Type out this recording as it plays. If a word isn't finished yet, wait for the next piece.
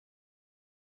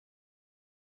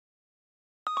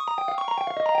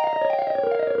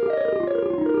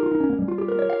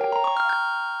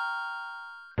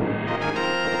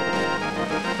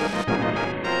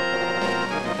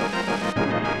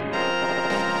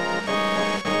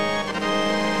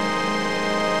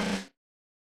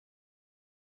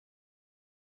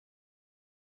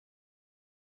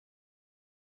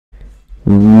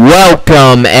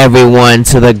Welcome everyone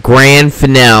to the grand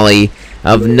finale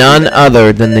of none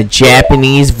other than the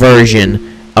Japanese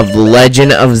version of The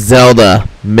Legend of Zelda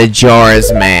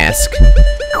Majora's Mask.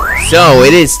 So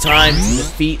it is time to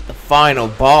defeat the final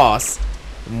boss,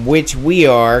 in which we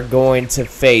are going to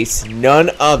face none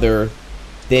other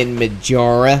than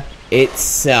Majora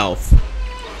itself.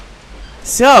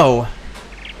 So,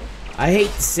 I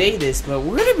hate to say this, but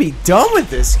we're going to be done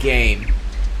with this game.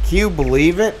 Can you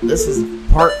believe it? This is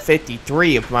part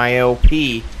 53 of my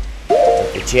LP,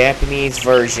 the Japanese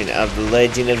version of The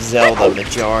Legend of Zelda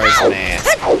Majora's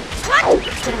Mask.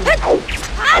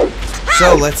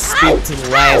 So let's speak to the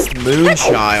last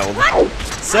Moonchild.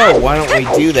 So why don't we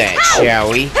do that, shall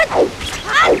we?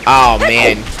 Oh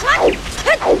man.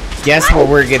 Guess what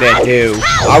we're gonna do?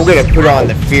 I'm gonna put on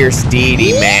the Fierce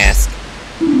Deity mask.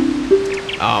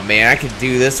 Oh man, I could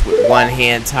do this with one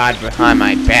hand tied behind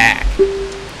my back.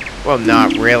 Well,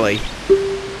 not really.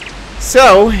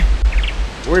 So,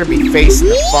 we're gonna be facing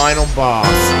the final boss.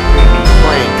 We're gonna be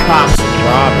playing cops and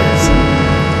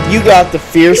robbers. You got the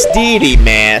Fierce Deity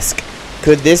mask.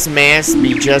 Could this mask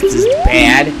be just as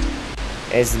bad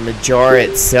as the Majora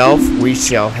itself? We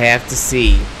shall have to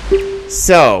see.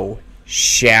 So,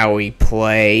 shall we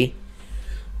play?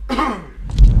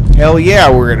 Hell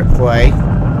yeah, we're gonna play.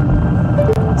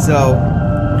 So,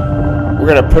 we're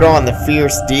gonna put on the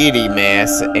Fierce Deity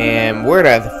mask, and we're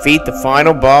gonna defeat the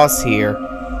final boss here.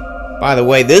 By the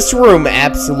way, this room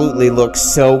absolutely looks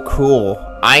so cool.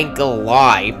 I ain't gonna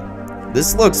lie.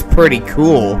 This looks pretty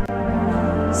cool.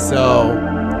 So,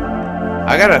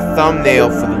 I got a thumbnail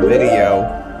for the video,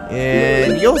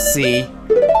 and you'll see.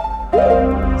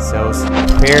 So,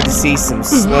 prepare to see some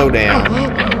slowdown.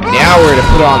 Now we're gonna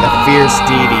put on the Fierce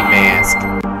Deity mask.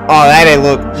 Oh,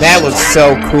 that looks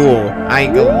so cool. I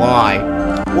ain't gonna lie.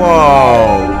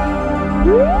 Whoa.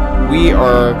 We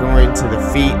are going to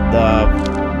defeat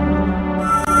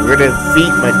we're gonna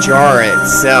defeat Majora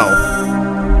itself.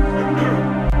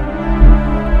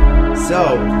 So,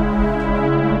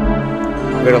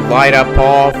 we're gonna light up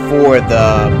all four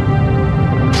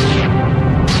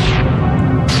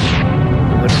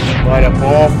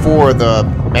of the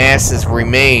mass's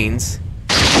remains.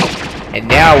 And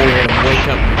now we're gonna wake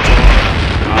up Majora.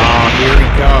 Oh, here we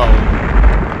go.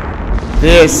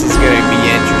 This is gonna be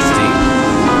interesting.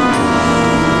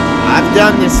 I've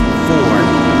done this before.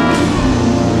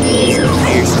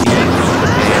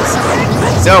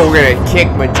 So we're gonna kick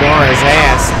Majora's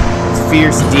ass. It's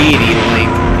Fierce Deity,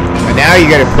 Link. But now you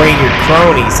gotta bring your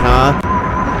cronies, huh?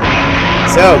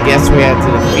 So guess we have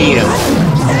to defeat him.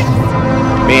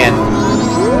 Man,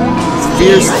 it's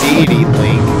Fierce Deity,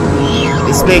 Link.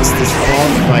 This makes this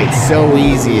boss fight so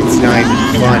easy, it's not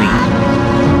even funny.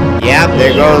 Yep,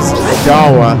 there goes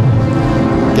Adawa.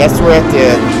 Guess we have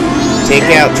to take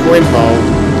out Twin Mode.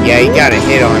 Yeah, he got a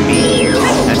hit on me.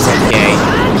 That's okay.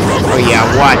 Oh yeah,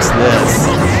 watch this.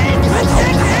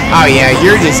 Oh yeah,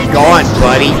 you're just gone,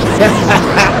 buddy.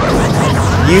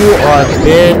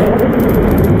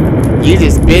 You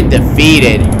just been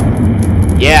defeated.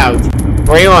 Yeah,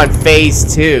 bring on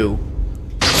phase 2.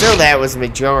 So that was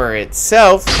Majora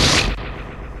itself,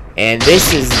 and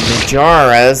this is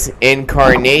Majora's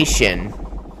incarnation.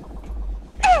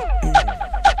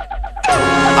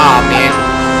 Aw, man.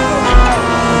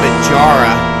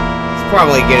 Majora is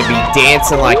probably gonna be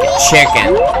dancing like a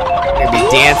chicken. Gonna be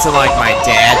dancing like my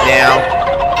dad now.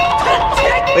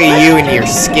 Look at you and your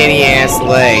skinny ass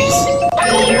legs.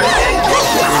 Your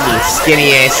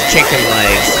skinny ass chicken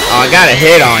legs. Oh, I got a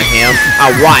hit on him.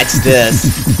 I'll watch this.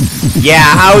 Yeah,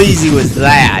 how easy was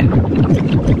that?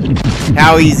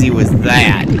 How easy was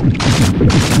that?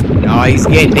 Oh, he's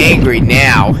getting angry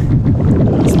now.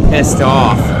 He's pissed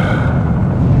off.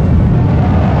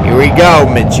 Here we go,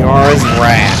 Majora's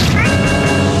Wrath.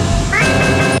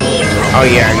 Oh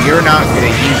yeah, you're not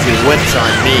gonna use your whips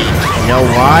on me. You know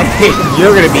why?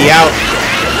 You're gonna be out.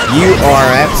 You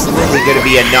are absolutely gonna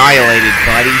be annihilated,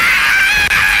 buddy.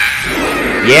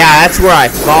 Yeah, that's where I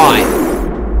thought.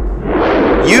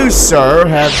 You, sir,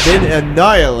 have been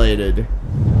annihilated.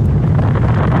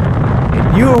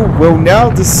 And you will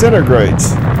now disintegrate.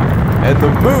 And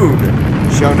the moon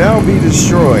shall now be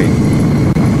destroyed.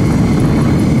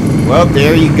 Well,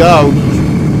 there you go.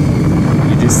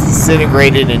 You just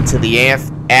disintegrated into the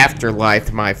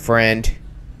afterlife, my friend.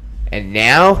 And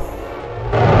now,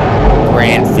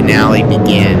 grand finale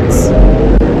begins.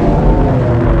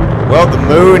 Well, the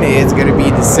moon is going to be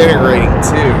disintegrating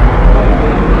too.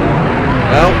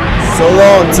 Well, so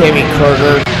long, Timmy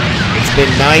Kruger. It's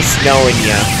been nice knowing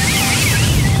ya.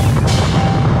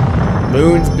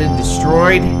 Moon's been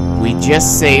destroyed. We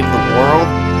just saved the world.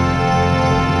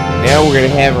 Now we're gonna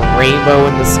have a rainbow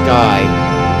in the sky.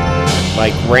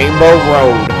 Like Rainbow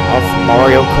Road off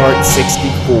Mario Kart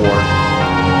 64.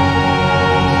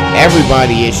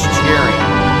 Everybody is cheering.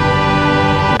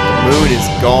 The moon is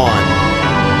gone.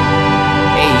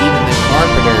 Hey, even the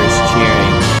carpenter is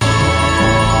cheering.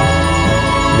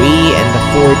 We and the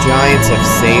 4 giants have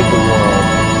saved the world.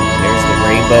 There's the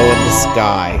rainbow in the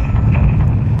sky.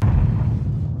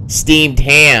 Steamed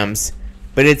hams,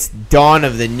 but it's dawn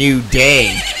of the new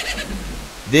day.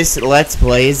 This Let's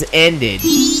Play is ended.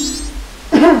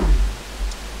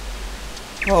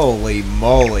 Holy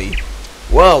moly.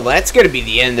 Well, that's gonna be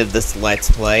the end of this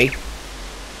Let's Play.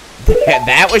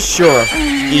 That was sure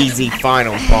easy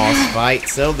final boss fight.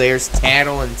 So there's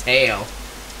Tattle and Tail.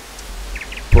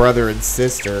 Brother and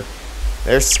sister.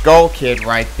 There's Skull Kid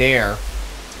right there.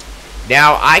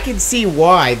 Now, I can see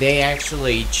why they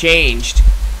actually changed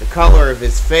the color of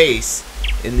his face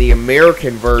in the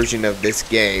American version of this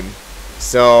game.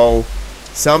 So,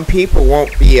 some people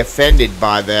won't be offended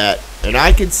by that. And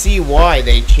I can see why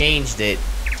they changed it.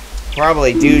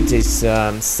 Probably due to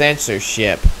some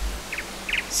censorship.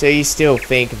 So you still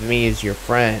think of me as your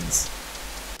friends.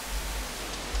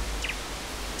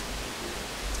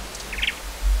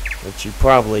 Which you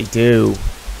probably do.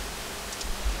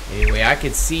 Anyway, I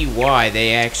could see why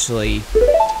they actually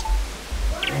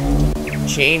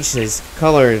changed his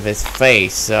color of his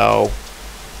face, so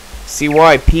see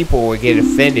why people would get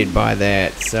offended by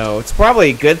that. So it's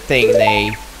probably a good thing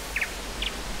they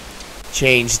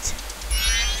changed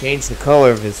the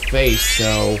color of his face,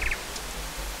 so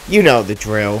you know the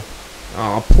drill.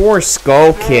 Aw, poor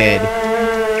Skull Kid.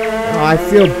 Oh, I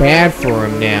feel bad for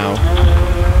him now.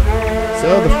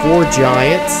 So the 4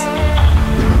 giants,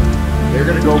 they're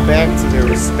gonna go back to their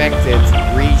respective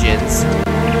regions,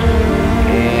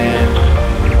 and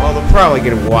well, they're probably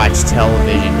gonna watch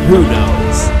television. Who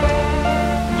knows?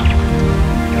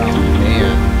 Oh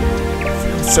man, I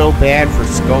feel so bad for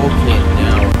Skull Kid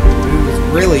now. It was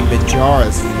really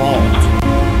Majora's fault.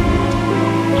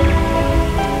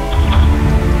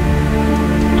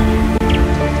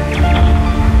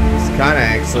 It's kind of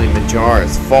actually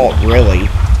Majora's fault, really.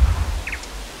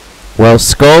 Well,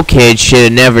 Skull Kid should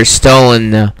have never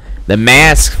stolen the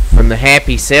mask from the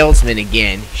Happy Salesman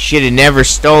again. Should have never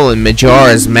stolen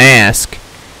Majora's mask.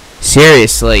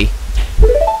 Seriously.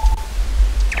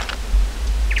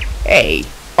 Hey,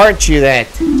 aren't you that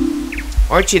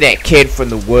kid from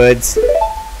the woods?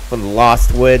 From the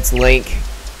Lost Woods, Link?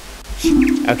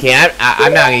 Okay,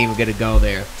 I'm not even gonna go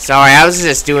there. Sorry, I was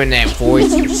just doing that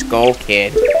voice for Skull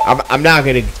Kid. I'm not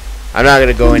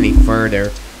gonna go any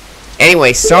further.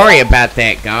 Anyway, sorry about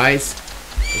that, guys.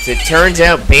 As it turns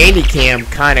out, Bandicam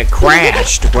kind of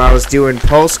crashed while I was doing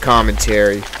post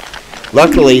commentary.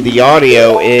 Luckily, the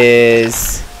audio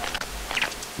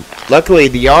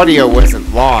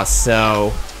wasn't lost,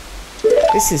 so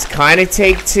this is kind of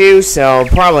take 2, so I'll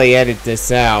probably edit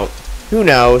this out. Who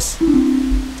knows?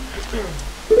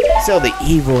 So the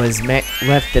evil has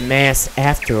left the mass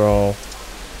after all.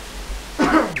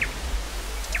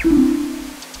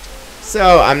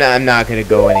 So, I'm not gonna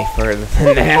go any further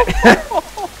than that.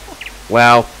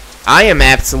 Well, I am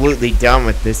absolutely done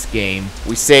with this game.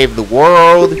 We saved the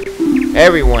world.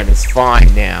 Everyone is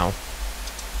fine now.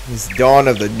 It's dawn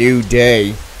of the new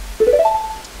day.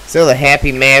 So the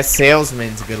Happy Mask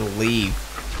Salesman's gonna leave.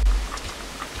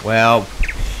 Well,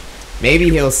 maybe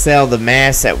he'll sell the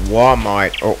mask at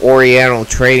Walmart or Oriental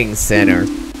Trading Center.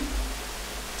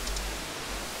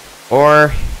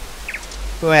 Or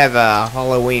we'll have a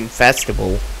Halloween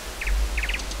festival.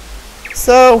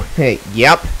 So, hey,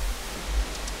 yep.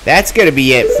 That's gonna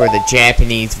be it for the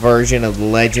Japanese version of The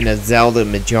Legend of Zelda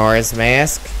Majora's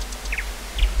Mask.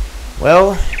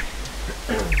 Well,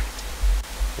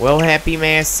 Happy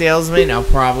Mask Salesman, I'll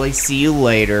probably see you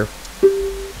later.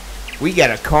 We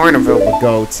got a carnival to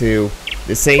go to.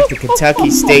 This ain't the Kentucky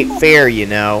State Fair, you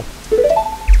know.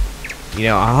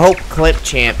 I hope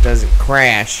Clipchamp doesn't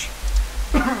crash.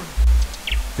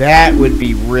 That would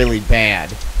be really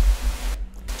bad.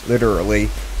 Literally.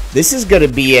 This is going to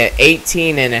be an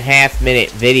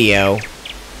 18.5-minute video.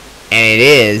 And it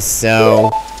is,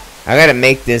 so I gotta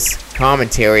make this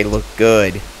commentary look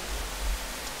good.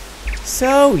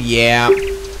 So, yeah.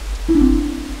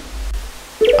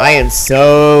 I am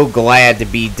so glad to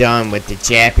be done with the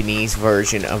Japanese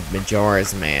version of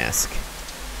Majora's Mask.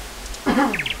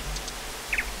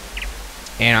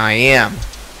 And I am.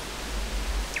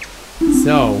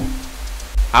 So,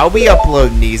 I'll be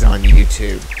uploading these on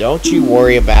YouTube. Don't you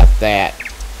worry about that.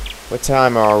 What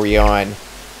time are we on?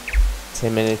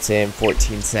 10 minutes and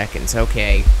 14 seconds.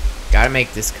 Okay. Gotta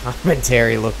make this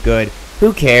commentary look good.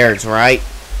 Who cares, right?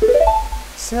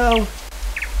 So,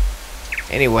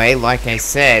 anyway, like I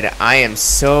said, I am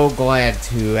so glad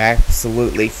to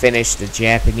absolutely finish the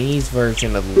Japanese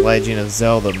version of The Legend of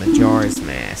Zelda Majora's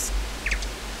Mask.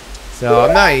 So,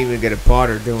 I'm not even going to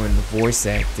bother doing the voice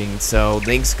acting, so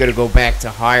Link's going to go back to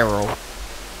Hyrule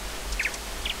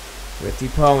with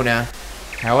Epona.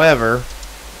 However,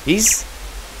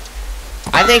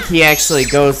 I think he actually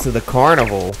goes to the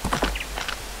Carnival.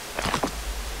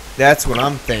 That's what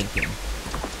I'm thinking.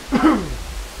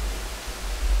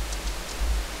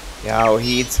 Yo,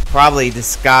 he probably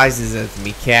disguises as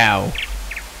Mikau.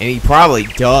 And he probably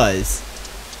does.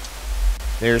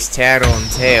 There's Tattle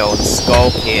and Tail and Skull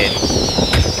Kid.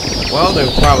 Well, they're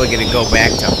probably going to go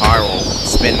back to Hyrule and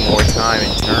spend more time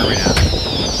in Termina.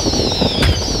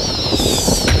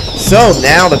 So,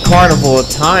 now the Carnival of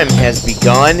Time has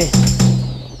begun.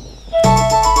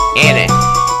 And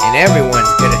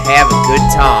everyone's going to have a good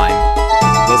time.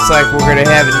 Looks like we're going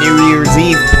to have a New Year's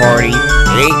Eve party.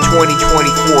 It ain't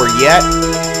 2024 yet,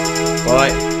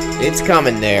 but it's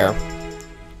coming there.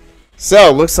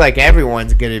 So, looks like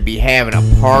everyone's going to be having a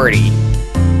party.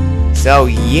 So,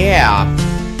 yeah.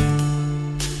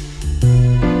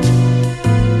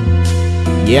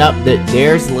 Yep,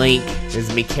 there's Link. There's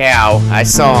Mikau. I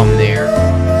saw him there.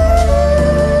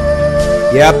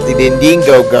 Yep, the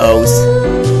Dindingo goes.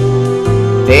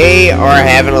 They are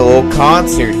having a little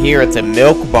concert here at the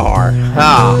Milk Bar.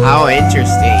 Huh, how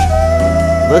interesting.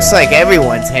 Looks like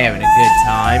everyone's having a good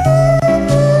time.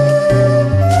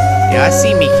 Yeah, I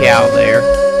see Mikau there.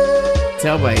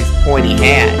 Tell by his pointy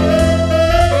hat.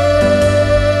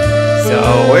 So,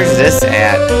 where's this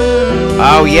at?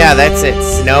 Oh yeah, that's at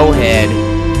Snowhead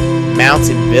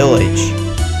Mountain Village.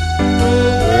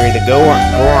 Or the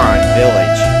Goron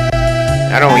Village.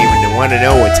 I don't even want to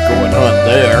know what's going on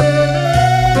there.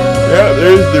 Yeah,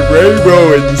 there's the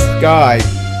rainbow in the sky.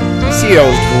 You see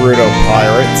those Gerudo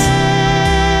pirates?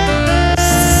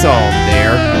 Saw them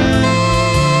there.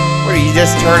 What are you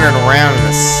just turning around in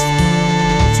a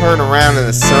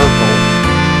circle?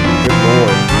 Good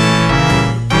lord.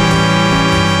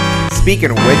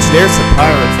 Speaking of which, there's the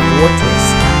pirate's fortress.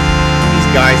 These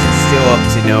guys are still up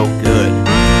to no good.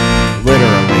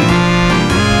 Literally.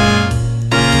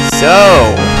 So,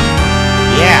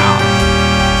 yeah.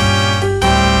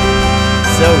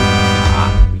 So,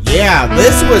 yeah,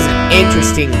 this was an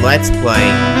interesting Let's Play.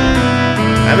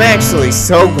 I'm actually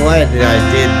so glad that I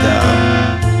did the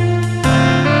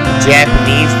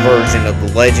Japanese version of The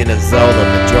Legend of Zelda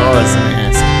Majora's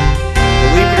Mask.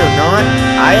 Believe it or not,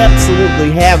 I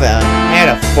absolutely had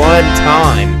a fun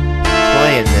time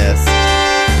playing this.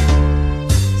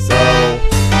 So,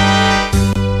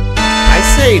 I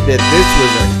say that this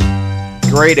was a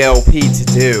great LP to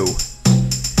do.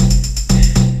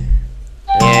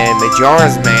 And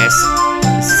Majora's Mask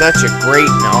is such a great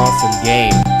and awesome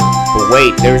game. But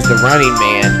wait, there's the running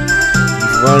man.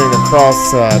 He's running across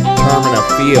Termina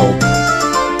Field.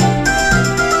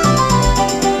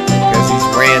 Because he's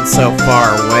ran so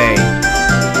far away.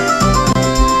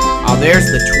 Oh,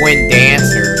 there's the twin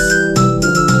dancers.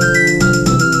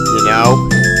 You know?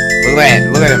 Look at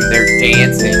them, they're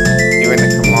dancing. Doing the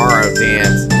Kamaro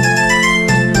dance.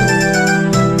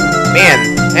 Man,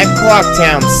 that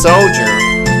Clocktown soldier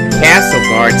Castle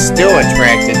Guard still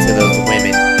attracted to those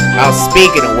women. Oh,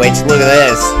 speaking of which, look at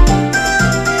this.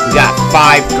 We got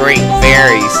 5 great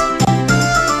fairies.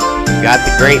 Got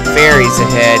the great fairies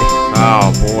ahead.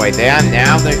 Oh boy,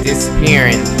 now they're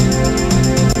disappearing.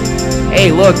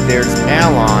 Hey, look, there's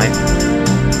Malon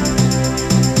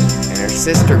and her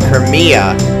sister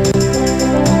Carmilla.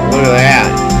 Look at that.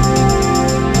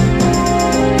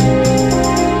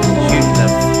 Shooting the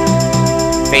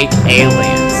fake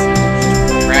aliens.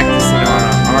 Practicing on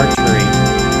archery.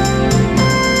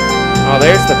 Oh,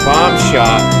 there's the bomb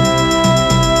shop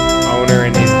owner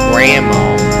and his grandma.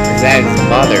 Is that his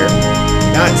mother?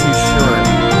 Not too sure.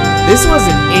 This was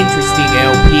an interesting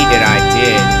LP that I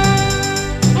did.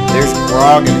 There's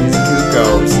Grog and his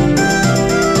Kukos.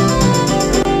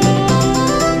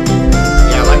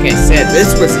 Yeah, like I said,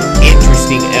 this was an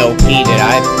interesting LP that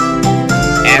I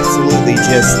absolutely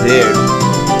just did.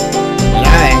 And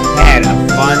I had a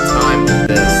fun time with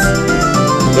this.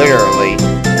 Literally.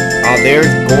 Oh, there's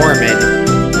Gorman.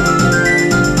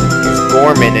 There's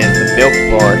Gorman as the milk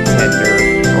bar tender.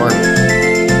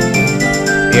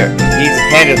 He's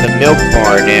head of the milk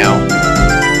bar now.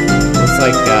 Looks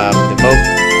like the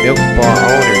milk bar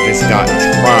owner just got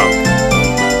drunk.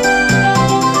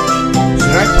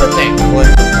 Should I put that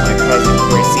clip of my cousin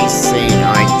Chrissy saying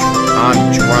I'm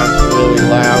drunk really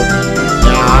loud?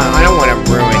 No, I don't want to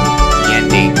ruin the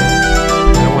ending.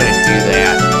 I don't want to do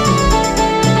that.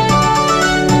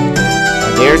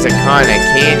 There's there's a kind of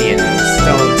canyon in the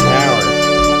stone tower.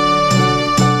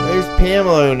 There's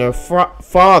Pamela and her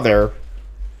father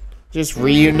just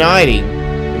reuniting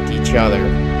with each other.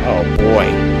 Oh boy.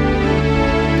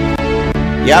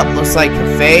 Yep, looks like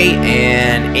Cafe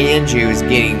and Andrew is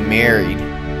getting married.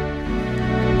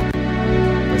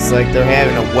 Looks like they're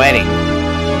having a wedding.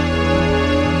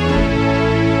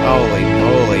 Holy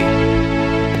moly.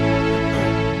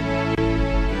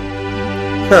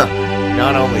 Huh,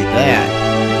 not only that.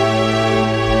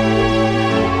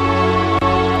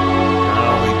 Not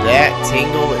only that,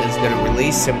 Tingle is going to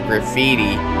release some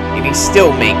graffiti, and he's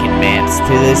still making maps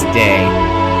to this day.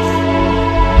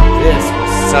 This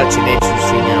was such an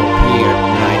interesting LP that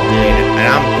I did, and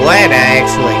I'm glad I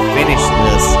actually finished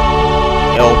this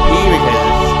LP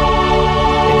because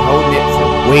I've been holding it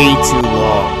for way too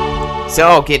long. So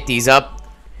I'll get these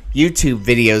YouTube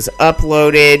videos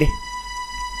uploaded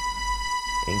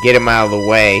and get them out of the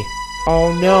way.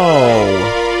 Oh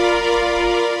no!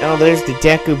 Oh, there's the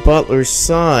Deku Butler's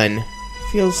son. I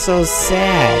feel so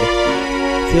sad.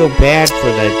 I feel bad for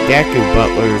the Deku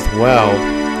Butler as well.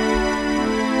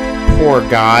 Poor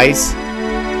guys.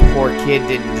 Poor kid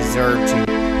didn't deserve to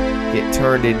get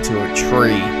turned into a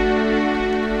tree.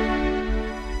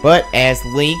 But as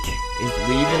Link is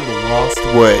leaving the Lost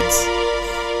Woods,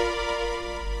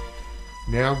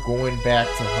 now going back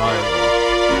to Hyrule.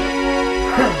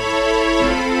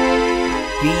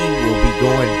 He will be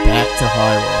going back to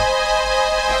Hyrule.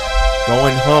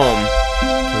 Going home to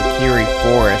Akiri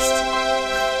Forest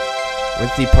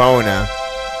with Epona.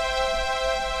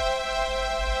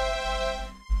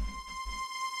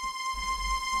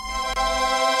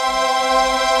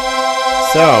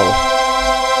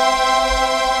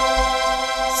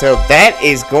 So that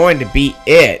is going to be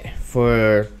it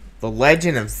for The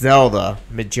Legend of Zelda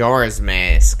Majora's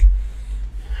Mask.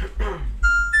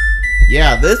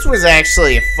 Yeah, this was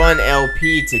actually a fun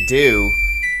LP to do,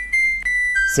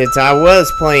 since I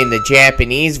was playing the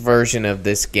Japanese version of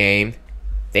this game.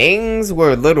 Things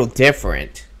were a little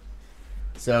different.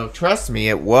 So, trust me,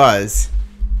 it was.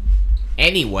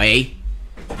 Anyway,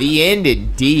 the end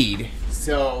indeed.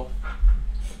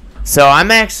 So I'm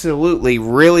absolutely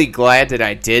really glad that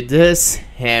I did this,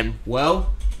 and,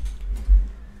 well,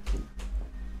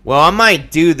 I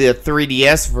might do the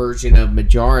 3DS version of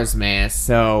Majora's Mask,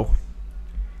 so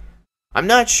I'm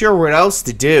not sure what else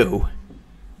to do.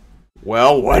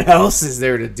 Well, what else is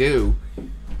there to do?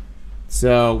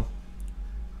 So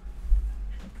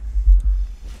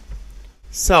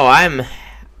I'm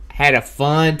had a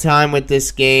fun time with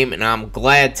this game, and I'm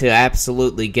glad to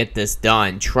absolutely get this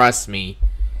done. Trust me.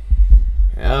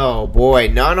 Oh boy,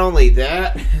 not only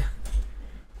that,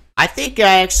 I think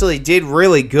I actually did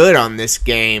really good on this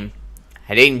game.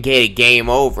 I didn't get a game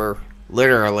over,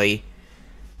 literally.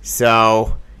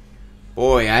 So,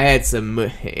 boy, I had some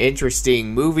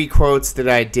interesting movie quotes that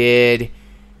I did,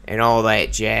 and all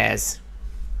that jazz.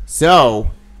 So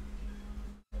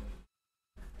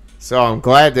I'm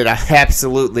glad that I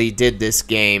absolutely did this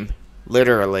game,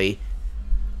 literally.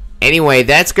 Anyway,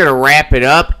 that's going to wrap it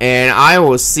up, and I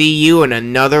will see you in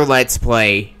another Let's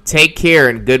Play. Take care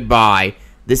and goodbye.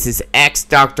 This is X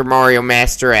Dr. Mario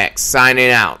Master X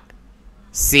signing out.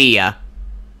 See ya.